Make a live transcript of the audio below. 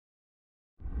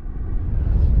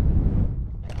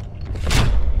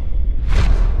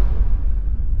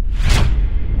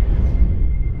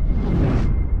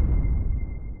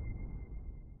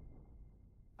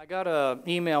got an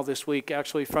email this week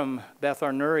actually from Beth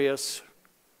Arnurius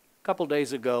a couple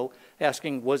days ago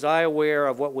asking, was I aware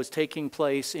of what was taking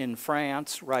place in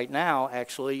France right now?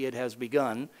 Actually, it has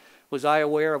begun. Was I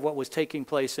aware of what was taking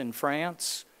place in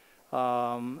France?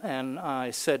 And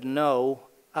I said no.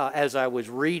 As I was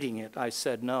reading it, I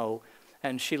said no.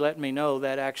 And she let me know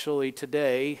that actually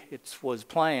today it was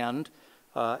planned,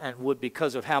 and would,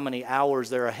 because of how many hours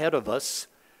they're ahead of us,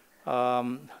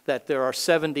 that there are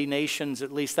 70 nations,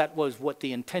 at least that was what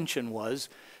the intention was.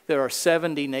 There are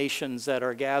 70 nations that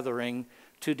are gathering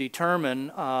to determine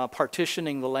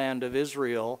partitioning the land of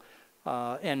Israel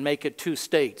and make it two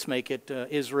states, make it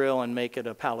Israel and make it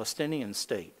a Palestinian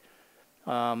state.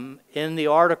 In the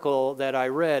article that I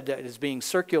read that is being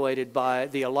circulated by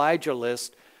the Elijah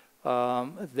List,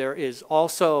 there is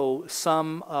also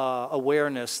some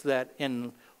awareness that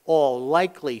in all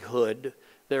likelihood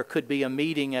there could be a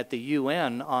meeting at the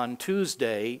UN on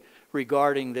Tuesday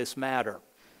regarding this matter.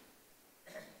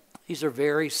 These are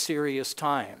very serious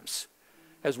times,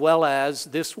 as well as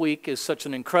this week is such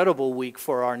an incredible week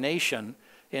for our nation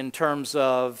in terms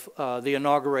of the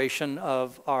inauguration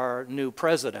of our new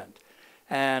president.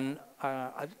 And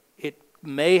it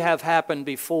may have happened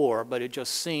before, but it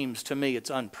just seems to me it's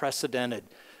unprecedented.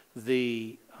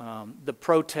 The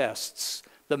protests,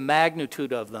 the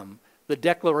magnitude of them, the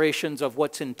declarations of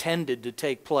what's intended to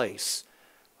take place,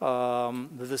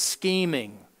 the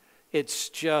scheming, it's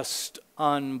just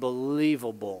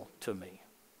unbelievable to me.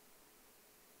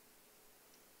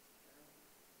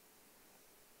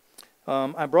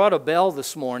 I brought a bell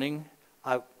this morning.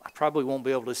 I probably won't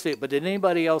be able to see it, but did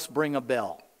anybody else bring a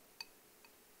bell?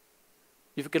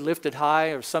 If you could lift it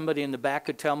high, or somebody in the back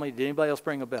could tell me, did anybody else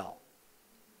bring a bell?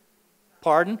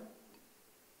 Pardon?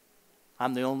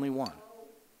 I'm the only one.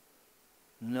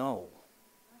 No.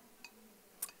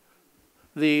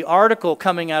 The article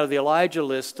coming out of the Elijah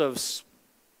List of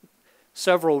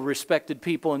several respected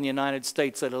people in the United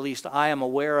States, that at least I am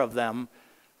aware of them,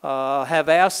 have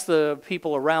asked the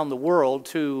people around the world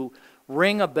to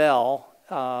ring a bell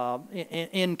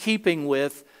in keeping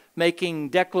with making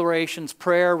declarations,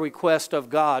 prayer request of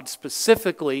God,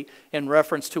 specifically in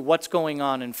reference to what's going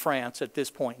on in France at this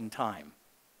point in time.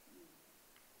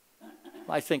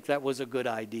 I think that was a good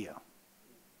idea.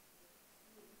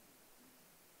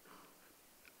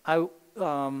 The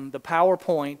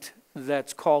PowerPoint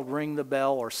that's called Ring the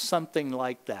Bell or something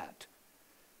like that.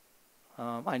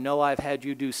 I know I've had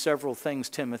you do several things,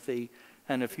 Timothy,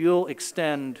 and if you'll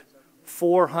extend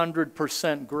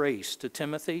 400% grace to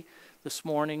Timothy this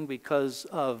morning because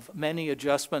of many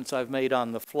adjustments I've made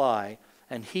on the fly,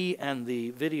 and he and the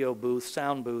video booth,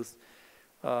 sound booth,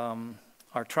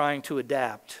 are trying to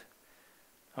adapt.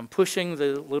 I'm pushing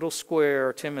the little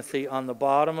square, Timothy, on the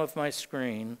bottom of my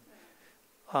screen,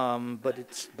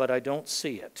 but I don't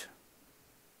see it.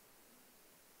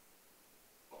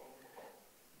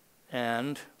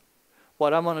 And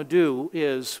what I'm going to do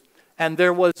is, and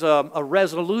there was a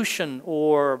resolution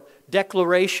or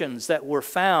declarations that were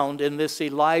found in this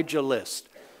Elijah List.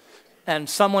 And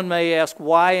someone may ask,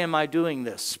 why am I doing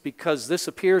this? Because this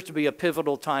appears to be a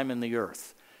pivotal time in the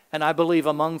earth. And I believe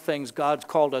among things, God's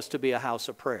called us to be a house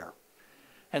of prayer.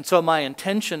 And so my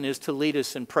intention is to lead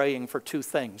us in praying for two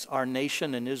things, our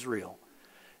nation and Israel.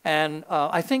 And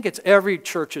I think it's every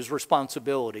church's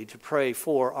responsibility to pray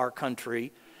for our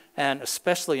country, and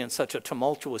especially in such a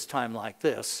tumultuous time like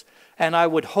this. And I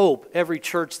would hope every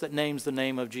church that names the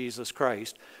name of Jesus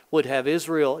Christ would have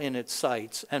Israel in its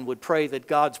sights and would pray that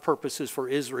God's purposes for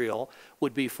Israel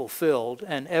would be fulfilled,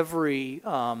 and every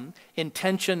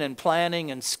intention and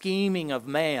planning and scheming of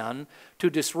man to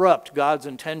disrupt God's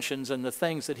intentions and the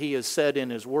things that he has said in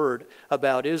his word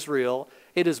about Israel.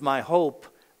 It is my hope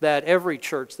that every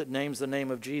church that names the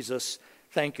name of Jesus,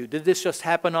 thank you. Did this just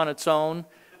happen on its own?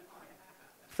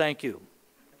 Thank you.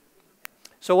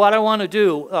 So what I want to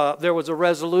do, there was a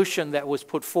resolution that was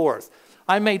put forth.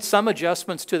 I made some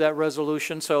adjustments to that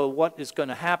resolution, so what is going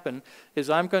to happen is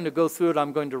I'm going to go through it,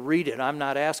 I'm going to read it. I'm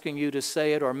not asking you to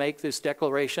say it or make this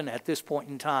declaration at this point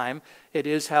in time. It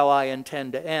is how I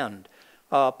intend to end.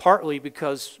 Partly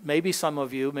because maybe some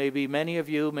of you, maybe many of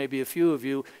you, maybe a few of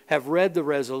you have read the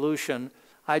resolution.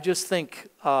 I just think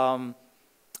I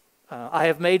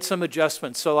have made some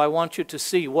adjustments, so I want you to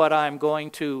see what I'm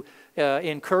going to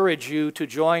encourage you to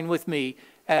join with me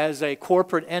as a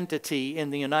corporate entity in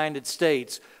the United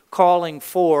States, calling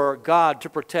for God to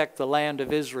protect the land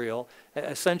of Israel,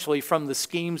 essentially from the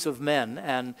schemes of men,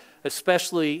 and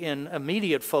especially in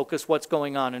immediate focus what's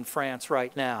going on in France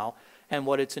right now and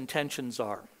what its intentions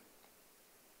are.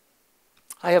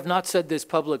 I have not said this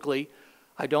publicly.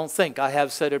 I don't think I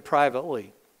have said it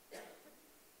privately.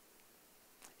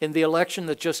 in the election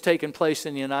that's just taken place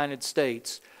in the United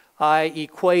States, I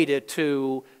equate it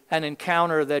to an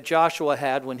encounter that Joshua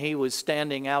had when he was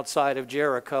standing outside of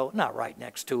Jericho, not right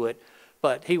next to it,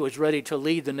 but he was ready to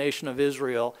lead the nation of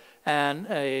Israel, and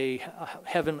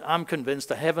I'm convinced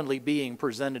a heavenly being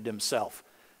presented himself.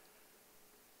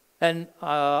 And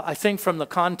I think from the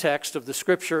context of the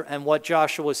scripture and what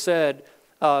Joshua said,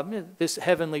 this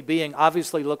heavenly being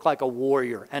obviously looked like a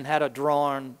warrior and had a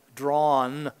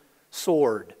drawn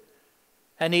sword.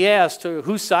 And he asked,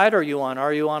 whose side are you on?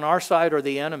 Are you on our side or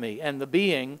the enemy? And the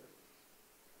being,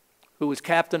 who was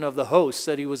captain of the host,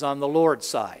 said he was on the Lord's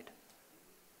side.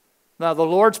 Now, the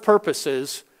Lord's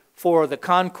purposes for the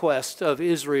conquest of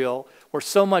Israel were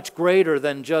so much greater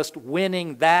than just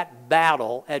winning that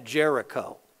battle at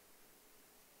Jericho.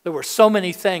 There were so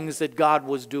many things that God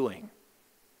was doing.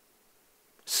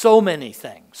 So many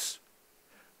things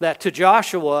that to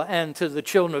Joshua and to the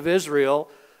children of Israel,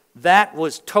 that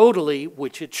was totally,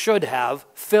 which it should have,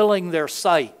 filling their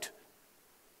sight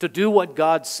to do what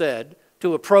God said,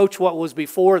 to approach what was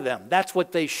before them. That's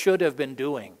what they should have been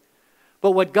doing.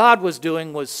 But what God was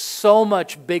doing was so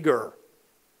much bigger.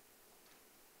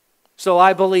 So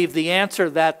I believe the answer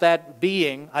that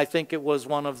being, I think it was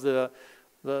one of the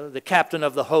captain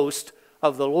of the host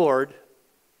of the Lord,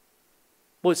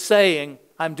 was saying,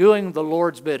 I'm doing the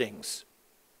Lord's biddings.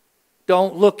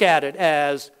 Don't look at it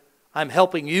as I'm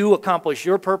helping you accomplish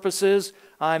your purposes.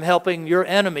 I'm helping your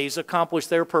enemies accomplish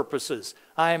their purposes.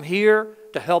 I am here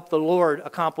to help the Lord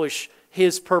accomplish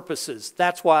His purposes.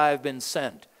 That's why I've been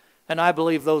sent. And I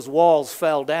believe those walls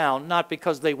fell down, not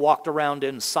because they walked around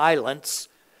in silence.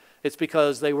 It's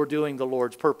because they were doing the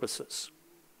Lord's purposes.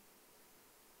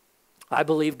 I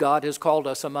believe God has called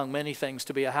us, among many things,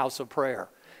 to be a house of prayer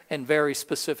in very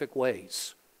specific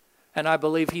ways. And I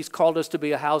believe He's called us to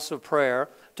be a house of prayer,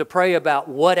 to pray about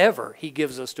whatever He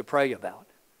gives us to pray about.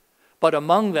 But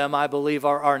among them, I believe,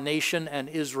 are our nation and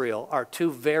Israel, are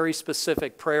two very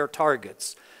specific prayer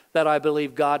targets that I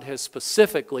believe God has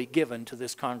specifically given to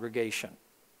this congregation.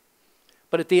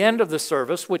 But at the end of the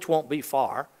service, which won't be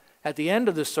far, at the end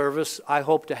of the service, I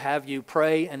hope to have you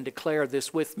pray and declare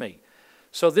this with me.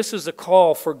 So this is a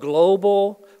call for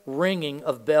global ringing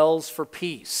of bells for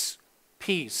peace.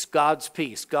 Peace,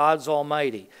 God's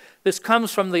Almighty. This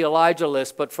comes from the Elijah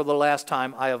list, but for the last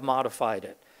time I have modified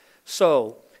it.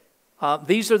 So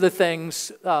these are the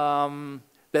things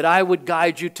that I would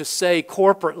guide you to say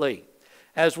corporately.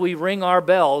 As we ring our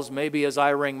bells, maybe as I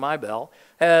ring my bell,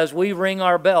 as we ring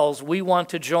our bells, we want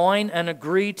to join and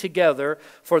agree together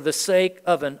for the sake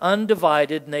of an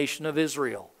undivided nation of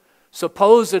Israel.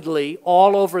 Supposedly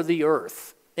all over the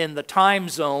earth, in the time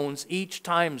zones, each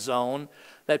time zone,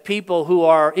 that people who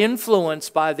are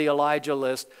influenced by the Elijah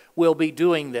list will be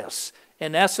doing this.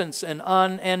 In essence, an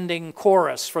unending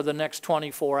chorus for the next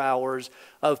 24 hours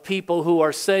of people who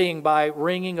are saying by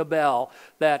ringing a bell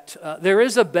that there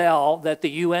is a bell that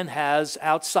the UN has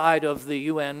outside of the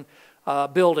UN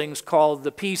buildings called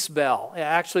the Peace Bell. It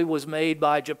actually was made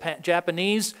by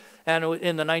Japanese, and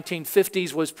in the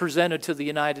 1950s was presented to the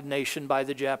United Nations by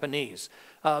the Japanese.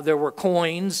 There were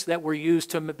coins that were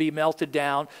used to be melted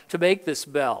down to make this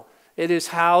bell. It is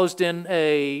housed in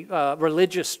a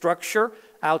religious structure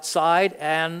outside,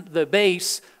 and the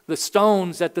base, the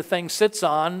stones that the thing sits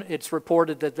on, it's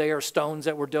reported that they are stones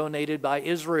that were donated by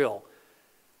Israel.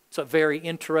 It's a very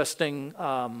interesting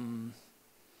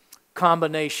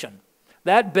combination.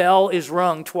 That bell is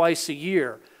rung twice a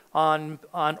year. On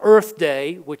Earth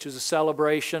Day, which is a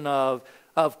celebration of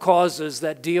causes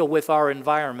that deal with our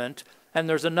environment, and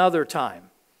there's another time.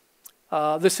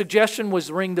 The suggestion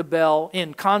was ring the bell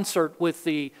in concert with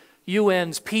the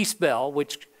UN's Peace Bell,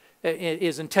 which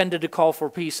is intended to call for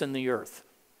peace in the earth.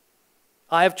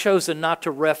 I have chosen not to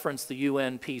reference the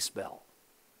UN Peace Bell.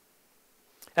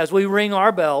 As we ring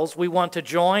our bells, we want to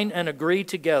join and agree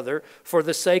together for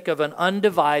the sake of an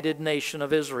undivided nation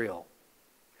of Israel.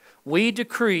 We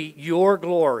decree your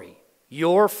glory,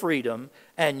 your freedom,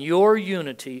 and your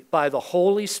unity by the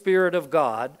Holy Spirit of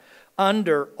God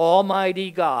under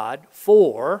Almighty God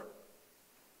for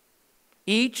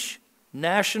each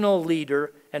national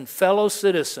leader and fellow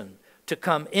citizen to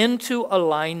come into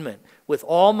alignment with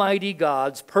Almighty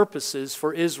God's purposes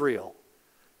for Israel.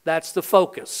 That's the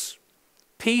focus.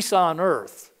 Peace on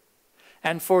earth,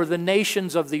 and for the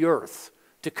nations of the earth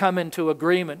to come into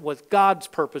agreement with God's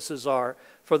purposes are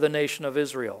for the nation of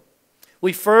Israel.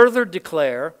 We further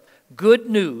declare good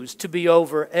news to be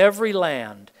over every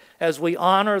land as we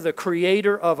honor the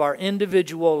Creator of our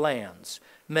individual lands.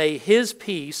 May His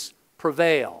peace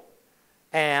prevail.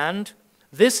 And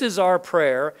this is our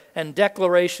prayer and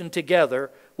declaration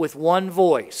together with one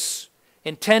voice.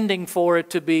 intending for it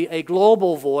to be a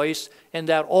global voice, and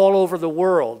that all over the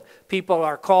world people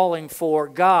are calling for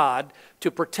God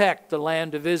to protect the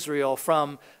land of Israel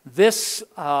from this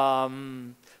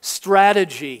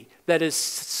strategy that is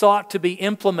sought to be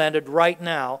implemented right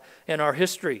now in our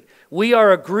history. We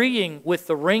are agreeing with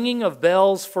the ringing of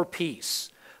bells for peace,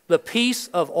 the peace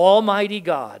of Almighty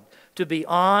God to be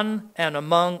on and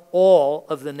among all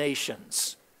of the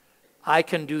nations. I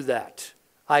can do that.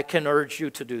 I can urge you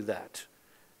to do that.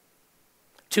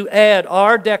 To add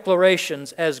our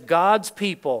declarations as God's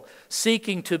people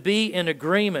seeking to be in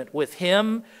agreement with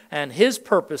Him and His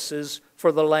purposes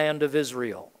for the land of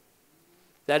Israel.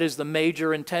 That is the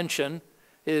major intention,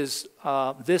 is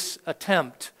this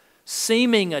attempt,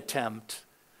 seeming attempt,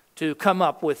 to come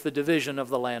up with the division of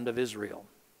the land of Israel.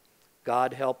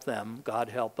 God help them, God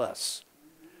help us.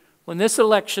 When this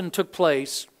election took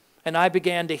place, and I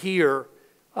began to hear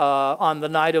on the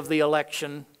night of the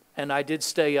election, and I did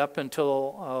stay up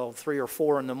until 3 or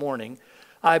 4 in the morning,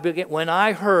 when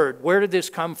I heard, where did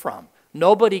this come from?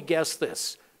 Nobody guessed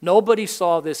this. Nobody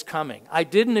saw this coming. I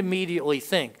didn't immediately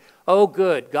think, oh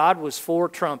good, God was for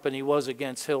Trump and He was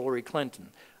against Hillary Clinton.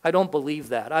 I don't believe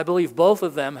that. I believe both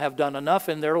of them have done enough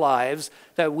in their lives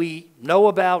that we know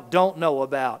about, don't know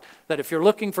about, that if you're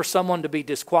looking for someone to be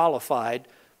disqualified,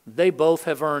 they both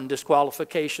have earned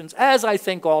disqualifications, as I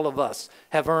think all of us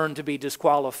have earned to be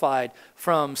disqualified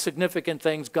from significant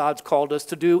things God's called us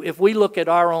to do if we look at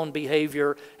our own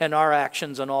behavior and our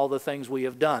actions and all the things we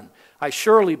have done. I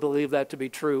surely believe that to be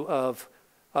true of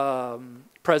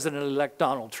President-elect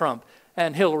Donald Trump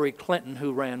and Hillary Clinton,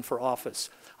 who ran for office.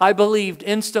 I believed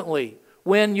instantly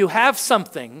when you have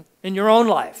something in your own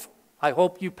life, I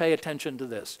hope you pay attention to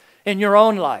this, in your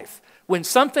own life, when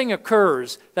something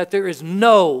occurs that there is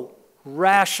no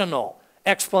rational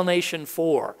explanation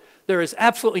for, there is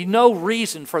absolutely no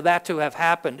reason for that to have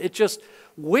happened. It just,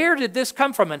 where did this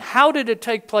come from and how did it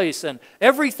take place? And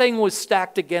everything was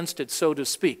stacked against it, so to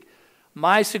speak.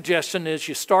 My suggestion is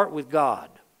you start with God.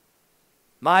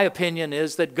 My opinion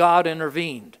is that God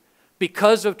intervened.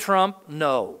 Because of Trump,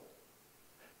 no.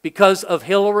 Because of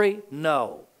Hillary,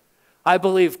 no. I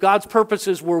believe God's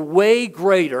purposes were way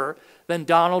greater than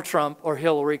Donald Trump or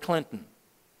Hillary Clinton.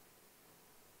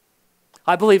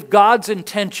 I believe God's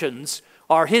intentions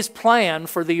are His plan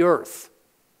for the earth.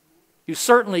 You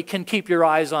certainly can keep your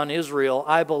eyes on Israel,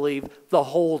 I believe, the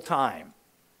whole time.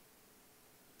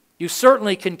 You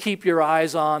certainly can keep your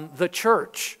eyes on the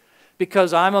church,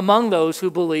 because I'm among those who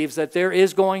believes that there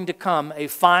is going to come a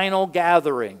final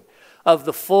gathering of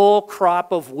the full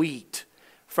crop of wheat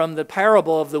from the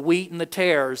parable of the wheat and the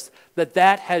tares,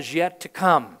 that has yet to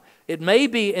come. It may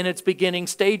be in its beginning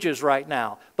stages right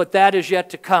now, but that is yet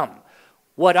to come.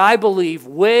 What I believe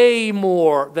way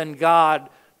more than God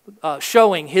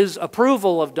showing His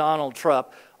approval of Donald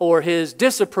Trump or His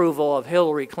disapproval of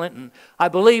Hillary Clinton, I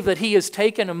believe that He has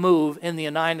taken a move in the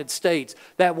United States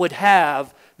that would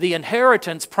have the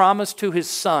inheritance promised to His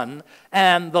Son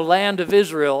and the land of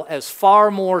Israel as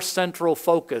far more central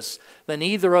focus than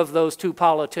either of those two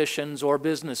politicians or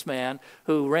businessmen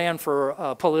who ran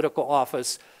for political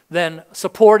office, than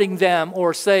supporting them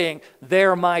or saying,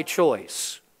 they're my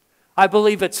choice. I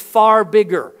believe it's far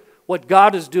bigger. What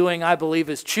God is doing, I believe,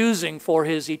 is choosing for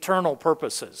His eternal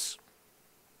purposes.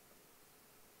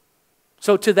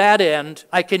 So to that end,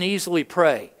 I can easily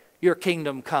pray, your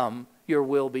kingdom come, your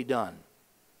will be done.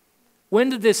 When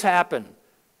did this happen?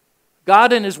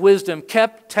 God in His wisdom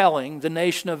kept telling the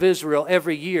nation of Israel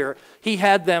every year. He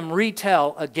had them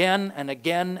retell again and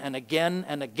again and again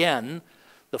and again.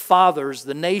 The fathers,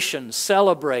 the nations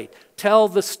celebrate, tell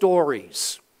the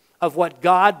stories of what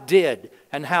God did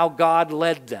and how God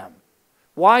led them.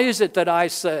 Why is it that I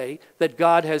say that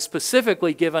God has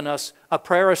specifically given us a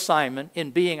prayer assignment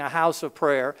in being a house of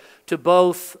prayer to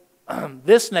both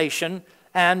this nation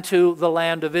and to the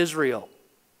land of Israel?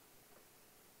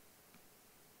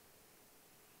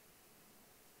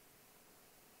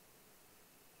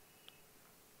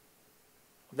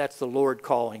 That's the Lord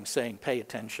calling, saying, pay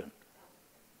attention.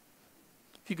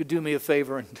 If you could do me a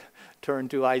favor and turn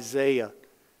to Isaiah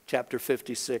chapter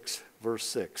 56, verse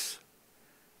 6.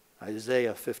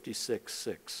 Isaiah 56,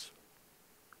 6.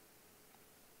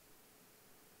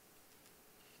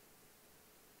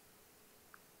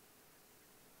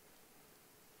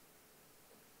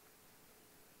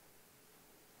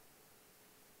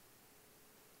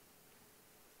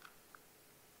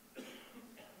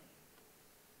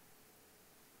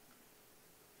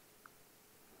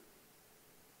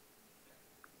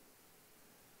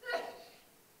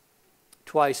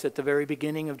 Twice at the very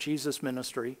beginning of Jesus'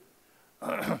 ministry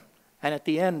and at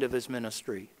the end of His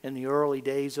ministry, in the early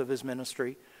days of His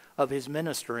ministry, of his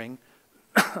ministering.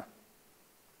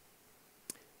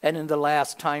 And in the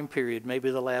last time period, maybe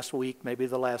the last week, maybe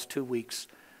the last 2 weeks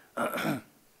of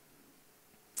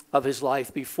his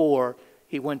life before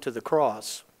he went to the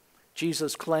cross,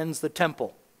 Jesus cleansed the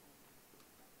temple.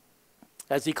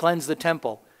 As he cleansed the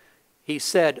temple, he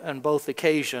said on both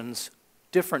occasions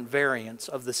different variants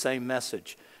of the same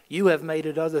message. You have made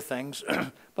it other things,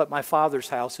 but my Father's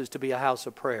house is to be a house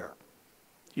of prayer.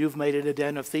 You've made it a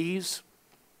den of thieves.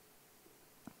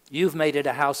 You've made it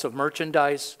a house of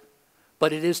merchandise,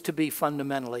 but it is to be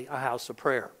fundamentally a house of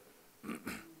prayer.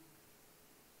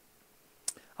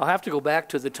 I'll have to go back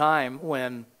to the time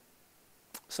when,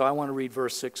 so I want to read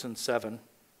verse 6 and 7.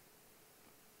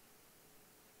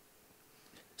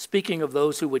 Speaking of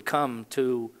those who would come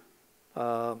to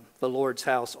the Lord's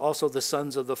house, also the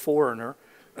sons of the foreigner,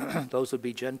 those would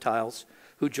be Gentiles,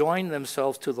 who join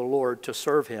themselves to the Lord to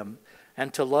serve him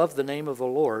and to love the name of the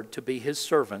Lord, to be his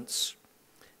servants.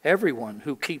 Everyone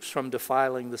who keeps from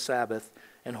defiling the Sabbath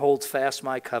and holds fast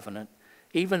my covenant,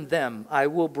 even them I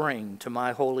will bring to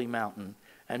my holy mountain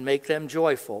and make them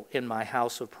joyful in my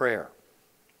house of prayer.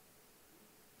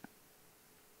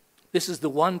 This is the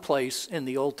one place in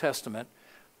the Old Testament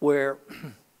where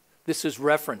this is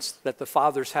referenced, that the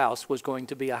Father's house was going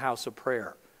to be a house of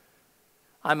prayer.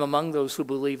 I'm among those who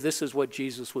believe this is what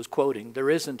Jesus was quoting. There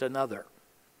isn't another.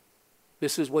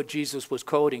 This is what Jesus was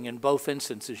quoting in both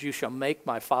instances. You shall make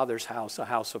my Father's house a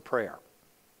house of prayer.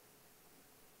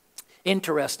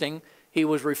 Interesting, he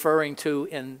was referring to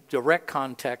in direct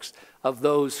context of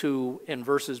those who, in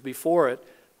verses before it,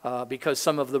 because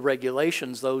some of the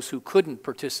regulations, those who couldn't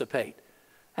participate.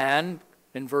 And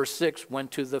in verse 6,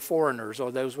 went to the foreigners,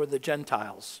 or those were the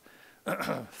Gentiles.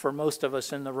 For most of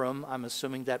us in the room, I'm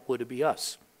assuming that would be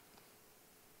us.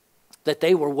 That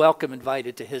they were welcome,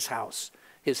 invited to his house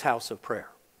of prayer.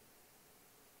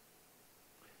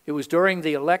 It was during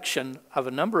the election of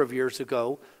a number of years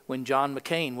ago when John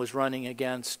McCain was running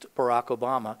against Barack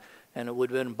Obama, and it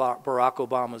would have been Barack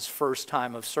Obama's first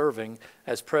time of serving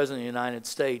as President of the United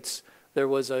States. There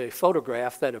was a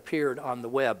photograph that appeared on the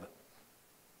web.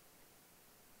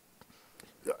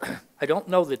 I don't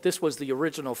know that this was the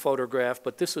original photograph,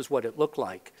 but this is what it looked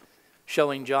like,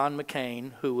 showing John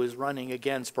McCain, who was running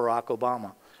against Barack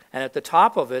Obama. And at the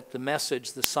top of it, the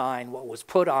message, the sign, what was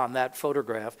put on that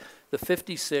photograph, the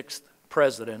 56th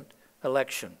president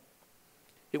election.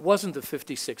 It wasn't the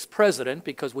 56th president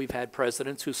because we've had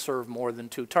presidents who served more than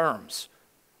 2 terms.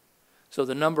 So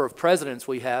the number of presidents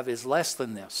we have is less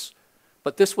than this.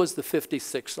 But this was the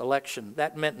 56th election.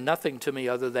 That meant nothing to me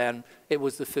other than it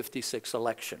was the 56th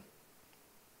election.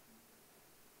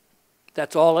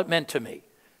 That's all it meant to me.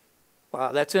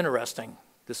 Wow, that's interesting.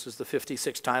 This is the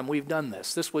 56th time we've done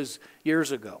this. This was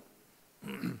years ago,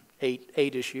 9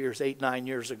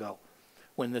 years ago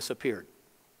when this appeared.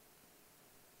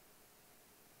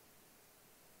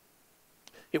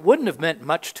 It wouldn't have meant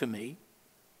much to me,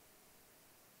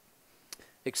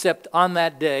 except on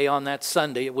that day, on that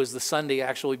Sunday, it was the Sunday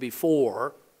actually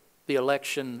before the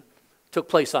election took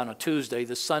place on a Tuesday,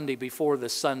 the Sunday before the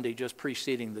Sunday just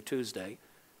preceding the Tuesday.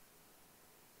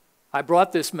 I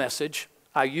brought this message.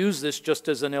 I use this just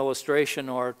as an illustration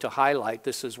or to highlight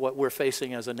this is what we're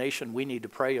facing as a nation. We need to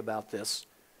pray about this.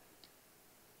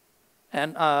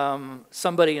 And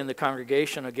somebody in the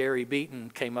congregation, a Gary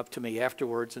Beaton, came up to me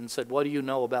afterwards and said, "What do you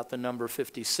know about the number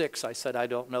 56? I said, "I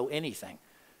don't know anything."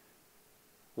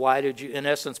 "Why did you, in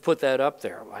essence, put that up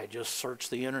there?" "I just searched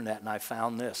the internet and I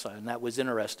found this," and that was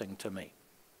interesting to me.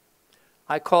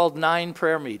 I called 9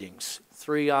 prayer meetings,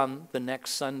 3 on the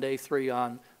next Sunday, 3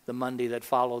 on the Monday that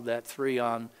followed that, 3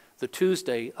 on the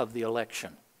Tuesday of the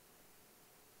election.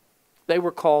 They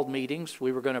were called meetings.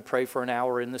 We were going to pray for an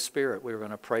hour in the Spirit. We were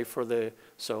going to pray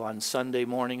so on Sunday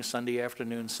morning, Sunday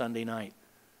afternoon, Sunday night.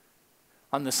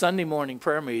 On the Sunday morning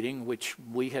prayer meeting, which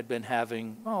we had been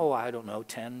having,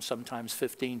 10, sometimes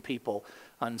 15 people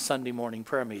on Sunday morning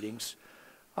prayer meetings.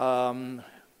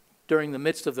 During the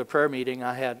midst of the prayer meeting,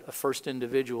 I had a first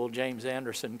individual, James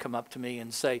Anderson, come up to me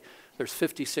and say, "There's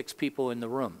 56 people in the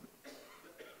room."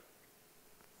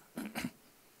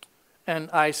 And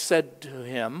I said to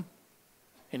him,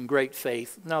 in great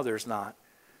faith, "No, there's not.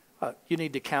 You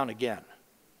need to count again."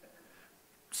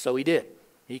 So he did.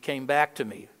 He came back to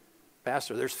me,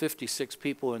 "Pastor, there's 56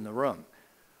 people in the room."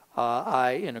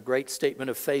 I, in a great statement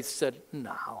of faith, said,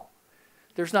 "No,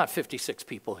 there's not 56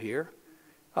 people here."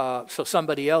 So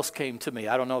somebody else came to me.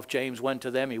 I don't know if James went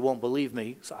to them. He won't believe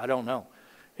me, so I don't know.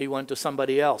 He went to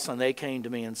somebody else, and they came to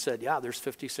me and said, "Yeah, there's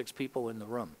 56 people in the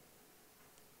room."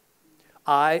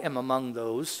 I am among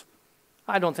those.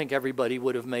 I don't think everybody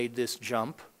would have made this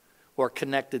jump or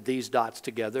connected these dots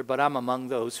together, but I'm among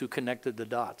those who connected the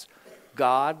dots.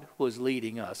 God was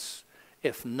leading us,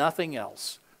 if nothing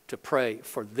else, to pray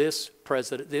for this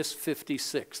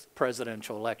 56th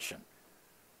presidential election.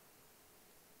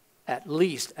 At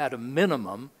least, at a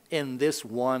minimum, in this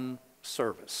one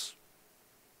service.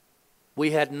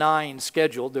 We had 9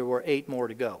 scheduled. There were 8 more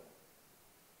to go.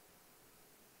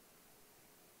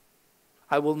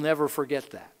 I will never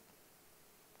forget that.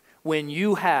 When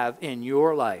you have in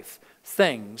your life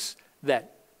things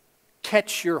that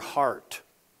catch your heart,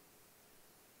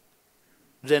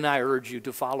 then I urge you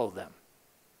to follow them.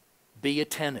 Be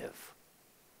attentive.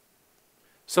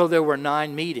 So there were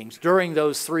 9 meetings. During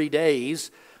those 3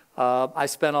 days, I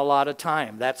spent a lot of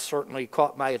time. That certainly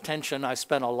caught my attention. I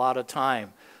spent a lot of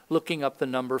time looking up the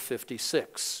number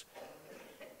 56.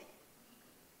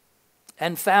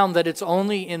 And found that it's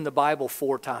only in the Bible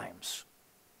 4 times.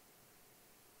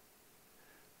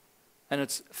 And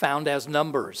it's found as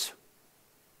numbers.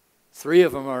 3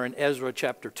 of them are in Ezra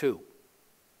chapter 2.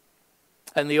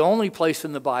 And the only place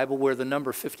in the Bible where the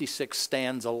number 56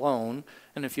 stands alone,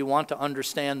 and if you want to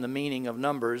understand the meaning of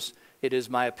numbers, it is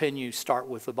my opinion you start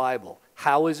with the Bible.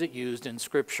 How is it used in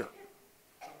Scripture?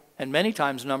 And many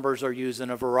times numbers are used in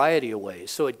a variety of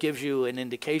ways, so it gives you an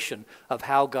indication of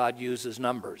how God uses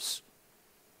numbers.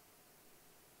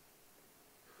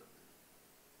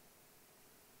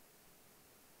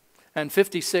 And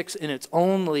 56 in its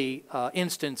only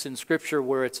instance in Scripture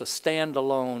where it's a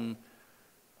standalone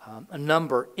a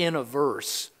number in a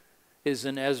verse is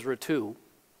in Ezra 2.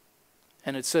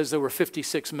 And it says there were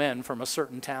 56 men from a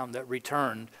certain town that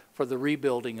returned for the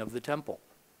rebuilding of the temple.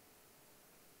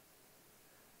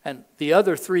 And the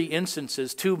other 3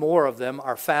 instances, 2 more of them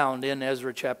are found in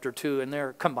Ezra chapter 2, and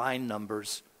they're combined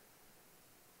numbers.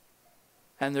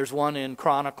 And there's one in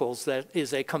Chronicles that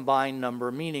is a combined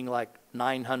number, meaning like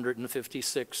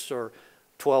 956 or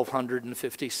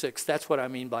 1256. That's what I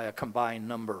mean by a combined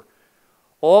number.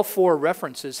 All 4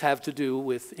 references have to do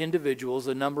with individuals,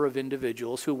 a number of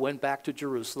individuals who went back to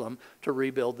Jerusalem to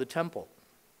rebuild the temple.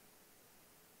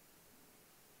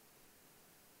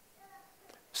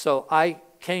 So I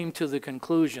came to the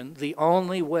conclusion the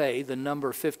only way the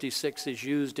number 56 is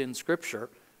used in Scripture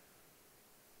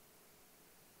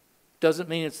doesn't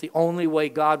mean it's the only way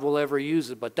God will ever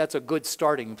use it, but that's a good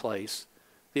starting place.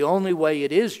 The only way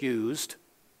it is used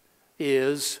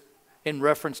is in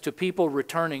reference to people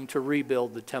returning to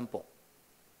rebuild the temple.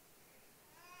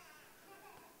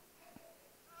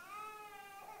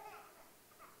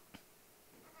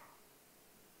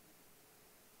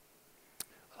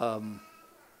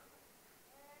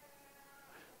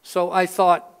 So I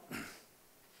thought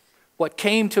what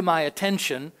came to my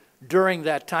attention during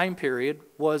that time period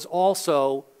was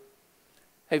also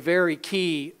a very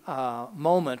key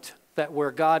moment that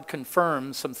where God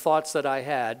confirmed some thoughts that I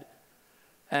had,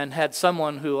 and had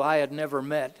someone who I had never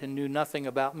met and knew nothing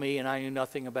about me and I knew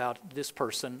nothing about this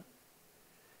person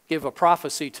give a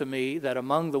prophecy to me that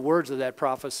among the words of that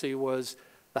prophecy was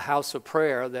the house of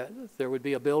prayer, that there would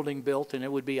be a building built and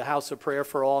it would be a house of prayer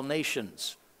for all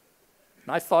nations.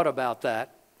 And I thought about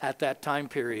that at that time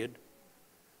period.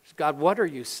 God, what are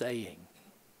you saying?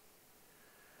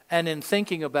 And in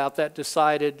thinking about that,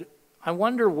 decided, I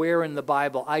wonder where in the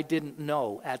Bible I didn't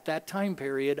know. At that time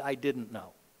period, I didn't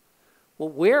know. Well,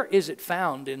 where is it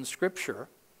found in Scripture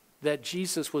that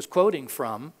Jesus was quoting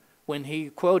from when he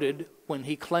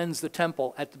cleansed the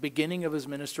temple at the beginning of his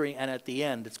ministry and at the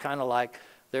end? It's kind of like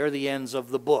they're the ends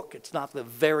of the book. It's not the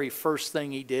very first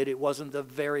thing he did. It wasn't the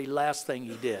very last thing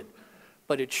he did.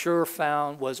 But it sure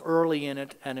was early in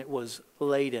it and it was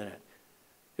late in it.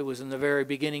 It was in the very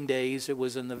beginning days. It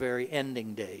was in the very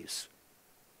ending days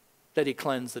that he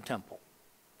cleansed the temple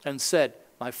and said,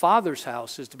 my Father's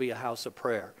house is to be a house of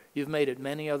prayer. You've made it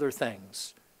many other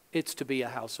things. It's to be a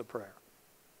house of prayer.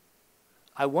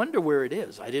 I wonder where it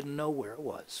is. I didn't know where it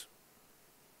was.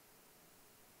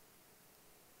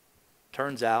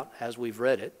 Turns out, as we've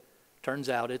read it,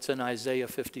 it's in Isaiah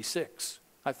 56.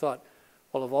 I thought,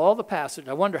 well, of all the passages,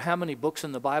 I wonder how many books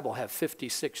in the Bible have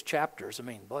 56 chapters. I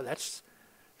mean, boy,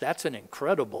 that's an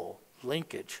incredible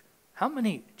linkage. How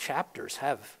many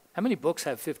books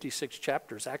have 56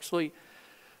 chapters? Actually,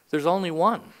 there's only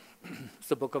one. It's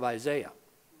the book of Isaiah.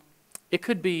 It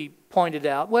could be pointed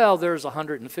out, well, there's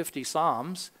 150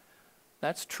 Psalms.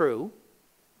 That's true.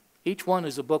 Each one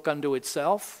is a book unto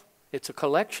itself. It's a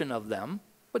collection of them,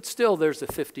 but still there's a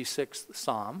 56th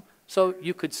Psalm. So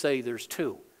you could say there's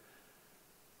 2.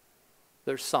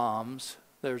 There's Psalms,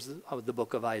 there's the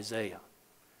book of Isaiah.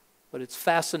 But it's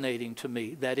fascinating to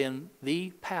me that in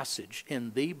the passage,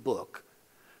 in the book,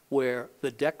 where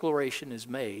the declaration is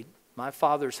made my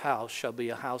Father's house shall be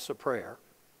a house of prayer,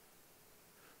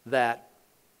 that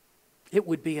it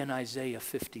would be in Isaiah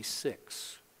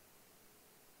 56.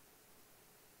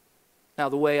 Now,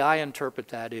 the way I interpret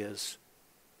that is,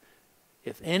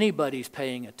 if anybody's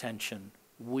paying attention,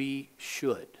 we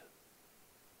should.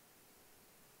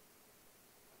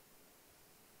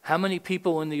 How many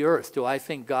people in the earth do I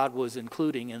think God was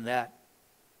including in that?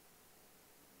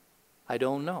 I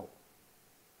don't know.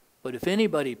 But if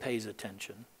anybody pays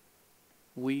attention,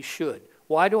 we should.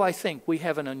 Why do I think we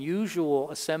have an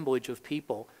unusual assemblage of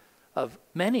people, of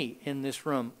many in this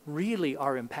room, really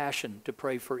are impassioned to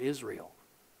pray for Israel?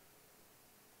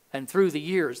 And through the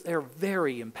years, they're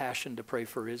very impassioned to pray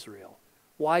for Israel.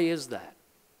 Why is that?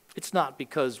 It's not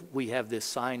because we have this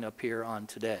sign up here on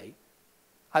today.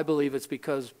 I believe it's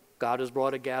because God has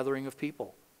brought a gathering of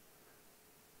people.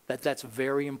 That's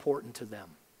very important to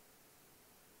them.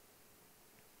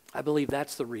 I believe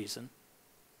that's the reason.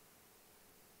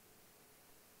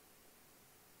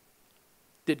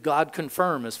 Did God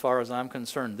confirm, as far as I'm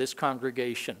concerned, this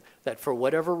congregation, that for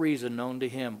whatever reason known to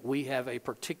him, we have a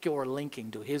particular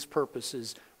linking to his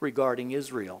purposes regarding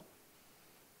Israel?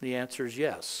 The answer is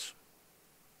yes.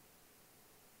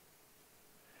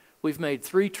 We've made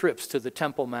 3 trips to the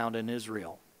Temple Mount in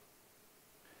Israel.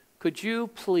 Could you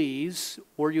please,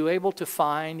 were you able to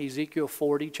find Ezekiel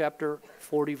 40, chapter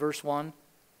 40, verse 1?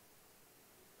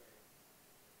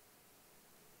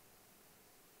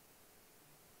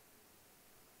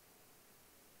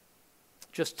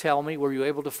 Just tell me, were you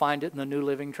able to find it in the New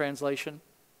Living Translation?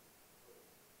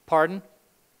 Pardon?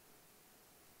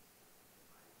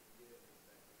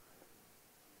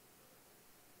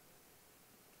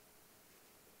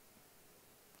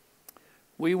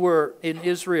 We were in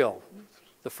Israel.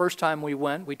 The first time we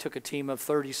went, we took a team of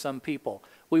 30-some people.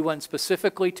 We went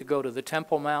specifically to go to the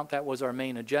Temple Mount. That was our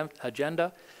main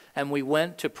agenda. And we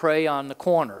went to pray on the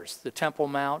corners. The Temple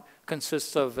Mount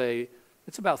consists of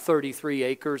it's about 33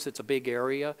 acres. It's a big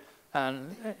area.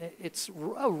 And it's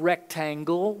a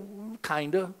rectangle,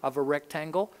 kind of a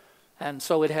rectangle. And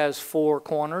so it has 4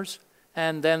 corners.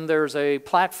 And then there's a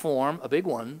platform, a big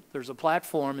one. There's a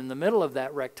platform in the middle of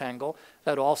that rectangle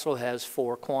that also has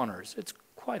 4 corners. It's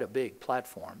quite a big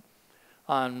platform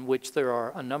on which there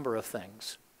are a number of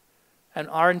things. And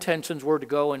our intentions were to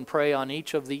go and pray on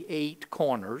each of the 8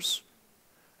 corners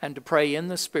and to pray in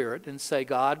the Spirit and say,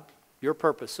 God, your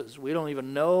purposes. We don't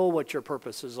even know what your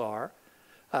purposes are,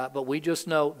 but we just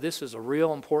know this is a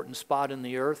real important spot in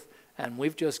the earth, and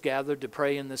we've just gathered to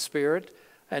pray in the Spirit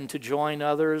and to join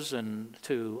others and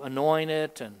to anoint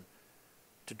it and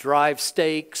to drive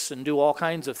stakes and do all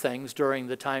kinds of things during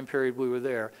the time period we were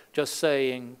there, just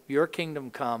saying, your kingdom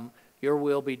come, your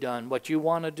will be done. What you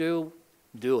want to do,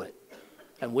 do it.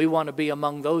 And we want to be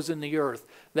among those in the earth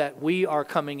that we are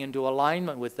coming into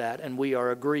alignment with that and we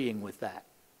are agreeing with that.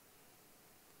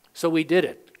 So we did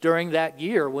it. During that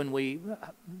year when we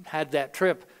had that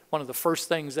trip, one of the first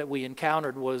things that we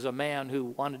encountered was a man who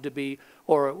wanted to be,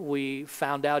 or we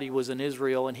found out he was in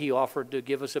Israel, and he offered to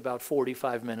give us about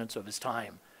 45 minutes of his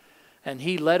time. And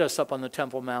he led us up on the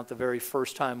Temple Mount the very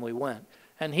first time we went.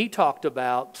 And he talked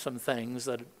about some things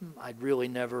that I'd really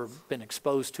never been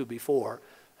exposed to before.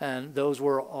 And those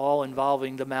were all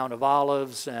involving the Mount of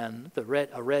Olives and a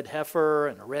red heifer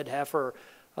and a red heifer,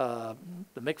 the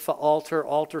mikvah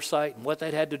altar site, and what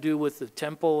that had to do with the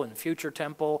temple and future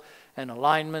temple and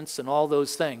alignments and all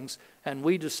those things. And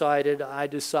we decided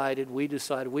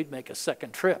we'd make a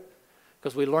second trip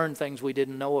because we learned things we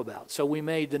didn't know about. So we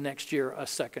made the next year a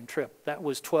second trip. That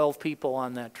was 12 people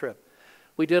on that trip.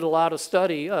 We did a lot of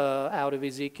study out of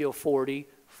Ezekiel 40,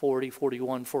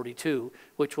 41, 42,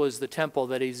 which was the temple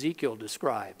that Ezekiel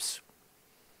describes.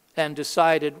 And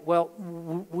decided, well,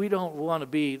 we don't want to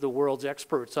be the world's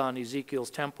experts on Ezekiel's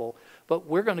temple, but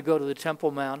we're going to go to the Temple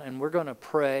Mount and we're going to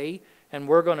pray and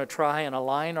we're going to try and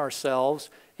align ourselves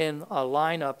in a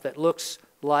lineup that looks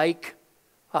like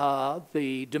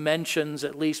the dimensions,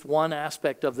 at least one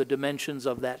aspect of the dimensions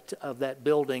of that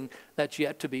building that's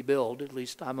yet to be built. At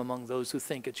least I'm among those who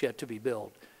think it's yet to be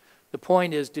built. The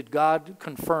point is, did God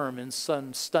confirm in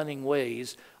some stunning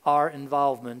ways our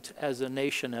involvement as a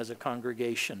nation, as a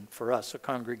congregation, for us, a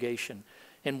congregation,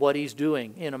 in what he's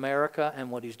doing in America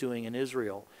and what he's doing in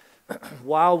Israel?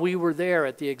 While we were there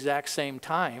at the exact same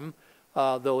time,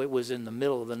 though it was in the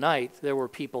middle of the night, there were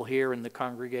people here in the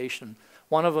congregation.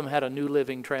 One of them had a New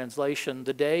Living Translation.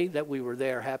 The day that we were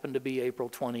there happened to be April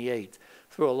 28th.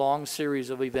 Through a long series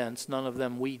of events, none of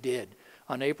them we did.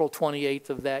 On April 28th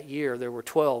of that year, there were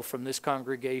 12 from this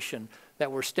congregation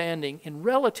that were standing in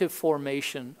relative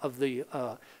formation of the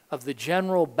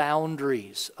general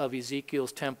boundaries of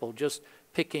Ezekiel's temple, just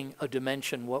picking a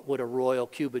dimension, what would a royal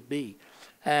cubit be?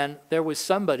 And there was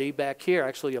somebody back here,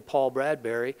 actually a Paul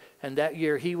Bradbury, and that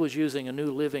year he was using a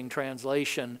New Living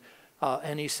Translation,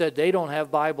 and he said they don't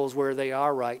have Bibles where they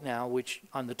are right now, which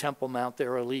on the Temple Mount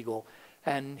they're illegal.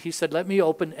 And he said, let me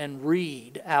open and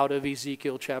read out of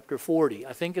Ezekiel chapter 40.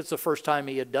 I think it's the first time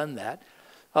he had done that.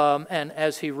 And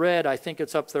as he read, I think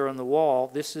it's up there on the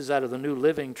wall. This is out of the New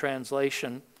Living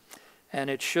Translation. And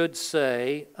it should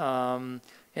say,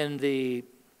 in the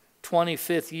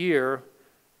 25th year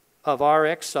of our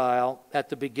exile, at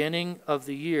the beginning of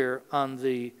the year, on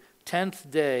the 10th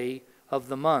day of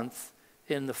the month,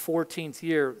 in the 14th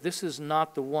year. This is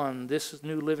not the one. This is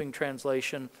New Living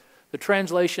Translation. The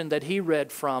translation that he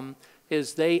read from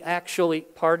is they actually,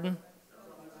 pardon?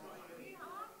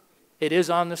 It is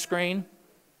on the screen.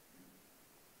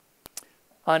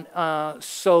 He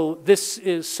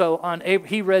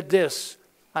read this.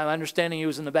 I'm understanding he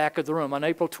was in the back of the room. On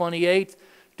April 28th,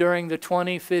 during the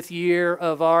 25th year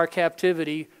of our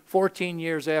captivity, 14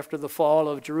 years after the fall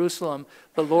of Jerusalem,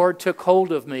 the Lord took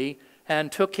hold of me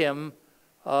and took him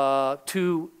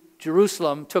to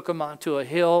Jerusalem, took him onto a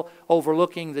hill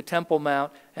overlooking the Temple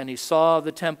Mount, and he saw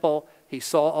the temple, he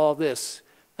saw all this.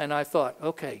 And I thought,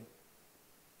 okay,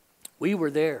 we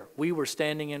were there. We were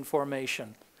standing in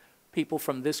formation. People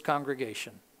from this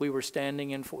congregation. We were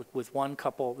standing with one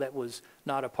couple that was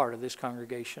not a part of this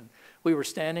congregation. We were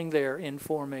standing there in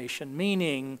formation,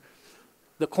 meaning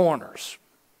the corners.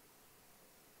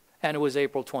 And it was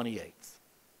April 28th.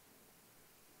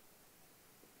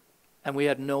 And we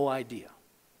had no idea.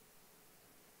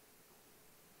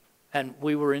 And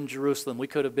we were in Jerusalem. We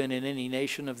could have been in any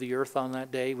nation of the earth on that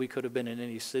day. We could have been in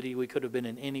any city. We could have been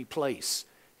in any place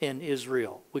in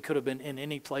Israel. We could have been in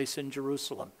any place in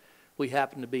Jerusalem. We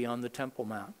happened to be on the Temple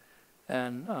Mount.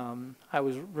 And I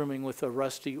was rooming with a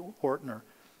Rusty Ortner.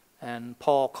 And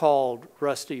Paul called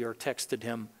Rusty or texted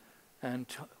him and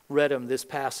read him this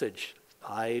passage.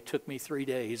 It took me 3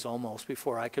 days almost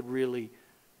before I could really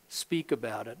speak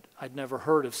about it. I'd never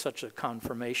heard of such a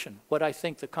confirmation. What I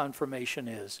think the confirmation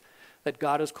is that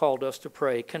God has called us to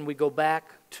pray. Can we go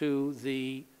back to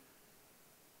the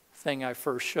thing I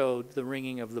first showed, the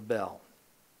ringing of the bell?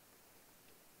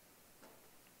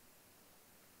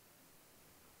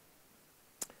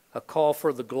 A call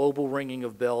for the global ringing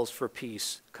of bells for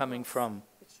peace coming from...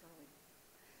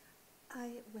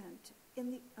 I went,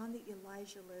 on the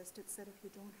Elijah list, it said if you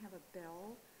don't have a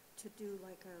bell, to do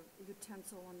like a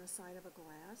utensil on the side of a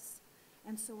glass.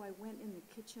 And so I went in the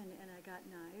kitchen and I got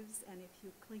knives, and if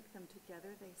you clink them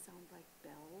together, they sound like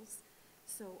bells.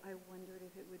 So I wondered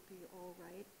if it would be all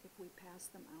right if we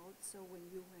passed them out, so when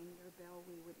you rang your bell,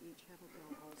 we would each have a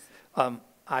bell also.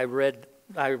 I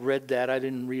read that. I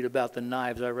didn't read about the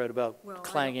knives. I read about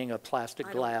clanging a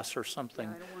plastic glass or something.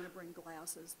 Yeah, I don't want to bring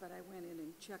glasses, but I went in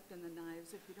and checked in the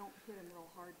knives. If you don't hit them real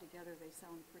hard together, they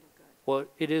sound pretty good. Well,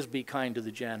 it is Be Kind to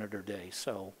the Janitor Day,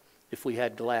 so if we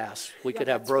had glass, we could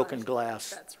have broken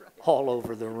glass all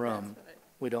over the room. Right.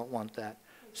 We don't want that.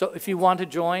 So if you want to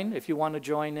join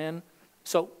in,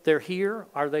 so they're here.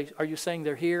 Are you saying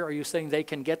they're here? Are you saying they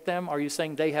can get them? Are you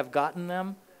saying they have gotten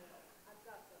them? I've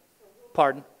got them. So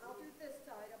pardon? I'll do this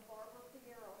side, and Barbara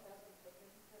Piero has them for this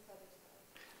other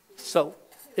side.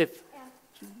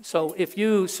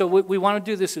 So we want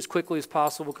to do this as quickly as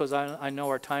possible because I know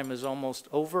our time is almost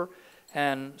over.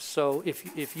 And so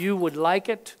if you would like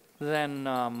it,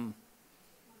 then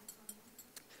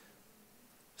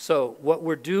so what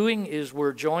we're doing is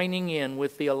we're joining in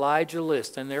with the Elijah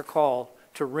list and their call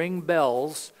to ring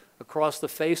bells across the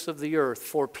face of the earth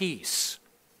for peace.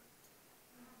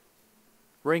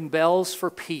 Ring bells for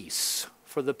peace,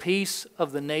 for the peace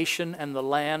of the nation and the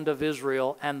land of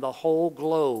Israel and the whole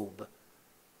globe.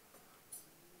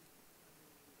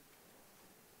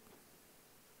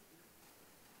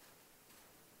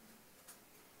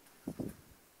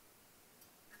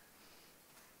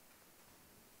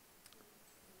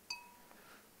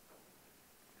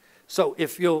 So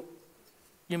if you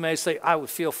may say, I would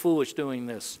feel foolish doing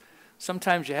this.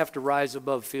 Sometimes you have to rise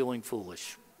above feeling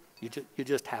foolish. You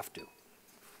just have to.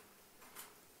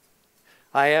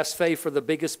 I asked Faye for the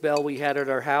biggest bell we had at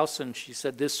our house, and she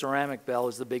said this ceramic bell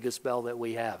is the biggest bell that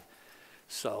we have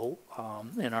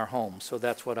in our home. So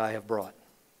that's what I have brought.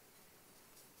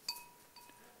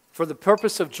 For the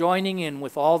purpose of joining in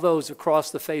with all those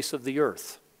across the face of the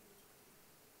earth.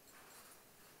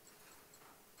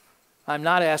 I'm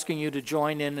not asking you to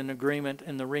join in an agreement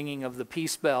in the ringing of the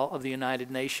peace bell of the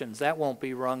United Nations. That won't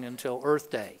be rung until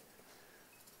Earth Day.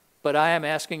 But I am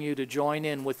asking you to join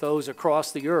in with those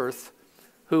across the earth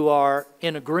who are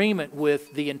in agreement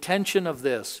with the intention of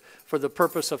this for the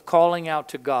purpose of calling out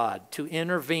to God to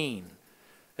intervene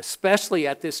especially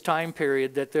at this time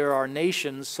period, that there are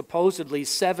nations, supposedly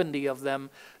 70 of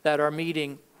them, that are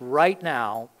meeting right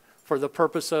now for the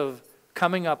purpose of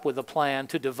coming up with a plan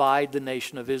to divide the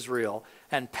nation of Israel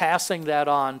and passing that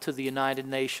on to the United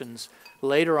Nations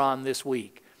later on this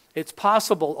week. It's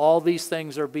possible all these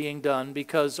things are being done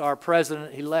because our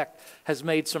president-elect has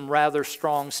made some rather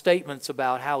strong statements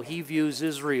about how he views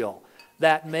Israel.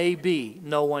 That may be.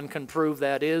 No one can prove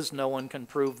that is. No one can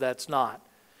prove that's not.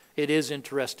 It is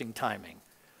interesting timing.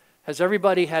 Has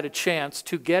everybody had a chance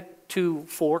to get to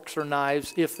forks or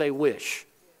knives if they wish?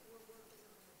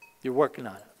 You're working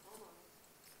on it.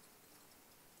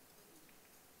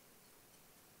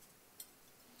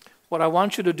 What I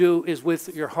want you to do is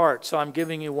with your heart, so I'm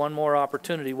giving you one more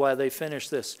opportunity while they finish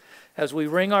this. As we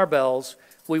ring our bells,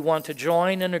 we want to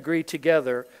join and agree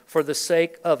together for the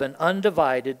sake of an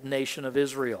undivided nation of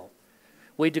Israel.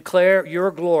 We declare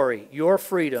your glory, your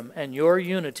freedom, and your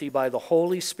unity by the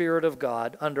Holy Spirit of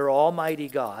God under Almighty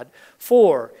God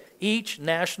for each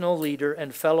national leader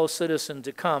and fellow citizen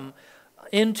to come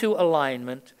into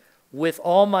alignment with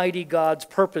Almighty God's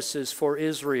purposes for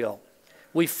Israel.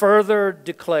 We further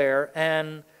declare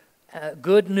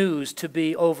good news to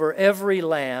be over every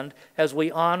land as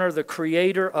we honor the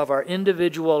Creator of our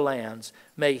individual lands.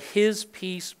 May His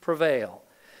peace prevail.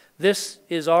 This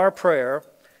is our prayer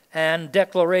and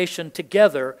declaration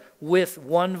together with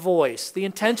one voice. The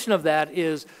intention of that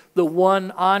is the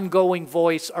one ongoing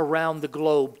voice around the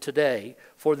globe today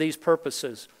for these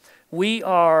purposes. We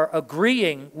are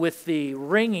agreeing with the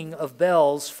ringing of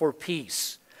bells for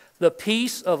peace. The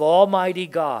peace of Almighty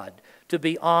God to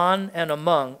be on and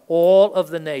among all of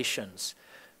the nations,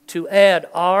 to add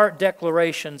our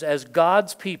declarations as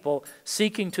God's people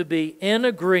seeking to be in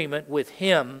agreement with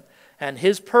Him and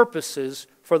His purposes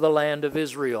for the land of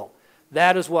Israel.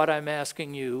 That is what I'm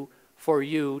asking you, for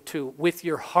you to, with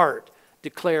your heart,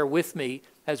 declare with me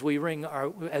as we ring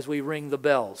the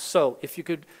bells. So if you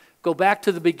could go back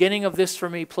to the beginning of this for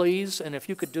me, please, and if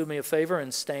you could do me a favor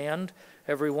and stand,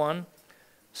 everyone.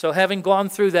 So having gone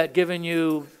through that, given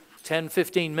you 10,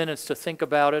 15 minutes to think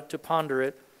about it, to ponder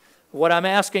it, what I'm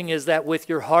asking is that with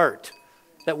your heart,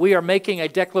 that we are making a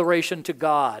declaration to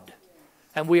God,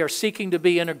 and we are seeking to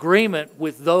be in agreement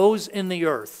with those in the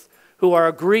earth who are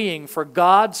agreeing for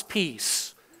God's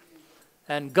peace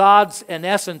and God's, in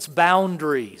essence,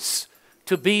 boundaries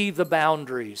to be the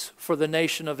boundaries for the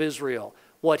nation of Israel,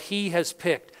 what He has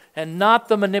picked, and not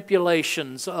the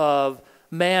manipulations of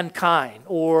mankind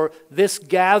or this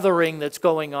gathering that's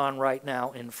going on right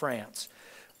now in France.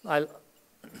 I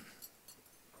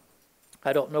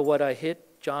don't know what I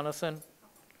hit, Jonathan,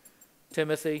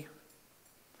 Timothy.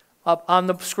 Up on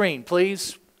the screen,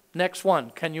 please. Next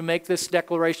one. Can you make this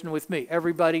declaration with me?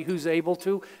 Everybody who's able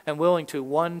to and willing to.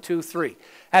 1, 2, 3.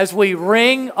 As we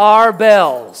ring our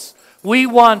bells, we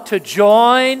want to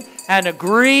join and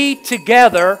agree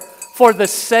together for the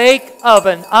sake of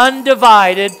an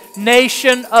undivided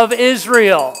nation of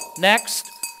Israel.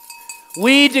 Next.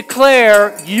 We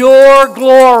declare your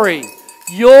glory,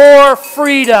 your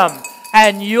freedom,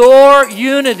 and your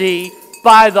unity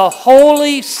by the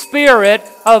Holy Spirit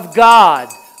of God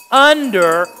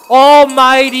under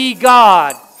Almighty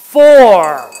God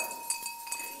for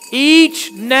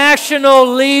each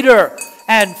national leader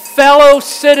and fellow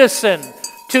citizen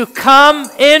to come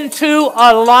into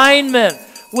alignment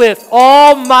with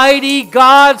Almighty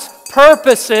God's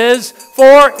purposes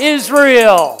for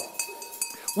Israel.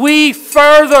 We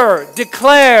further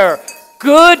declare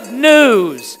good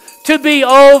news to be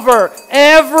over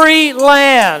every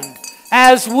land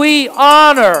as we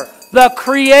honor the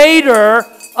Creator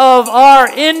of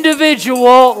our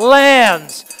individual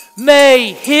lands.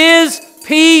 May His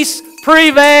peace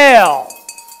prevail.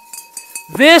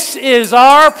 This is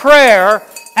our prayer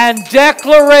and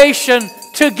declaration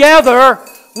together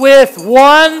with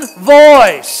one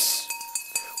voice.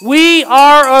 We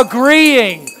are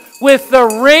agreeing with the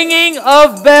ringing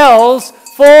of bells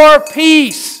for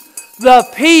peace, the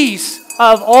peace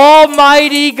of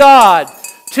Almighty God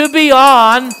to be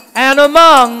on and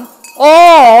among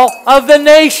all of the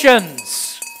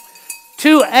nations.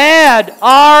 To add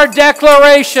our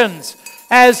declarations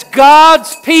as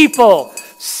God's people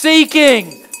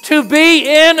seeking to be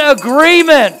in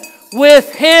agreement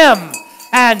with Him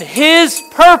and His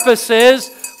purposes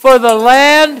for the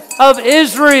land of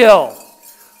Israel.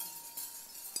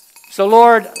 So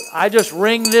Lord, I just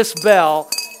ring this bell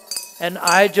and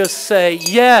I just say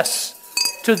yes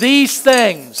to these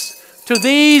things, to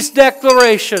these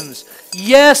declarations,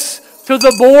 yes to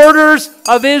the borders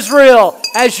of Israel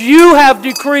as you have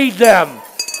decreed them,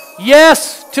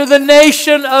 yes to the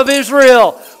nation of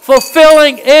Israel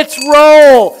fulfilling its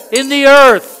role in the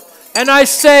earth. And I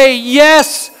say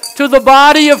yes to the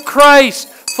body of Christ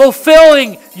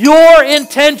fulfilling your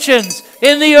intentions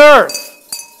in the earth.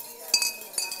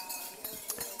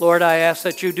 Lord, I ask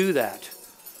that you do that.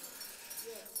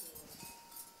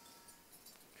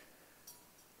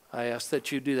 I ask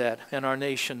that you do that. And our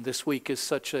nation, this week is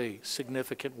such a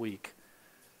significant week.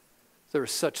 There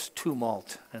is such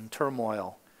tumult and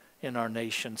turmoil in our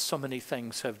nation. So many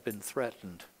things have been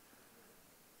threatened.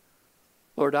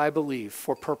 Lord, I believe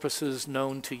for purposes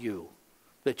known to you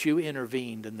that you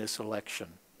intervened in this election.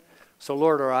 So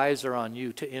Lord, our eyes are on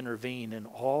you to intervene in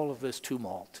all of this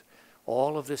tumult,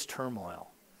 all of this turmoil.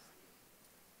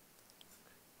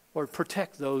 Lord,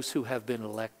 protect those who have been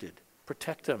elected.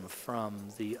 Protect them from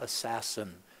the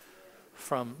assassin,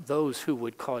 from those who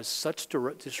would cause such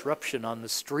disruption on the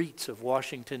streets of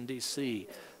Washington, D.C.,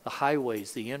 the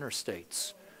highways, the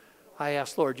interstates. I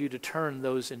ask, Lord, you to turn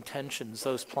those intentions,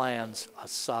 those plans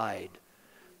aside,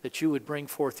 that you would bring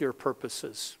forth your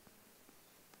purposes.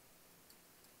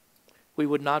 We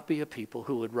would not be a people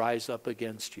who would rise up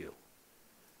against you.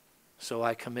 So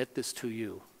I commit this to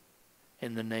you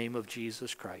in the name of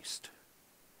Jesus Christ.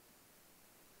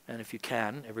 And if you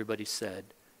can, everybody said,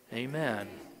 amen.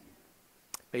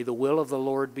 May the will of the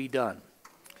Lord be done.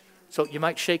 So you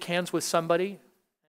might shake hands with somebody.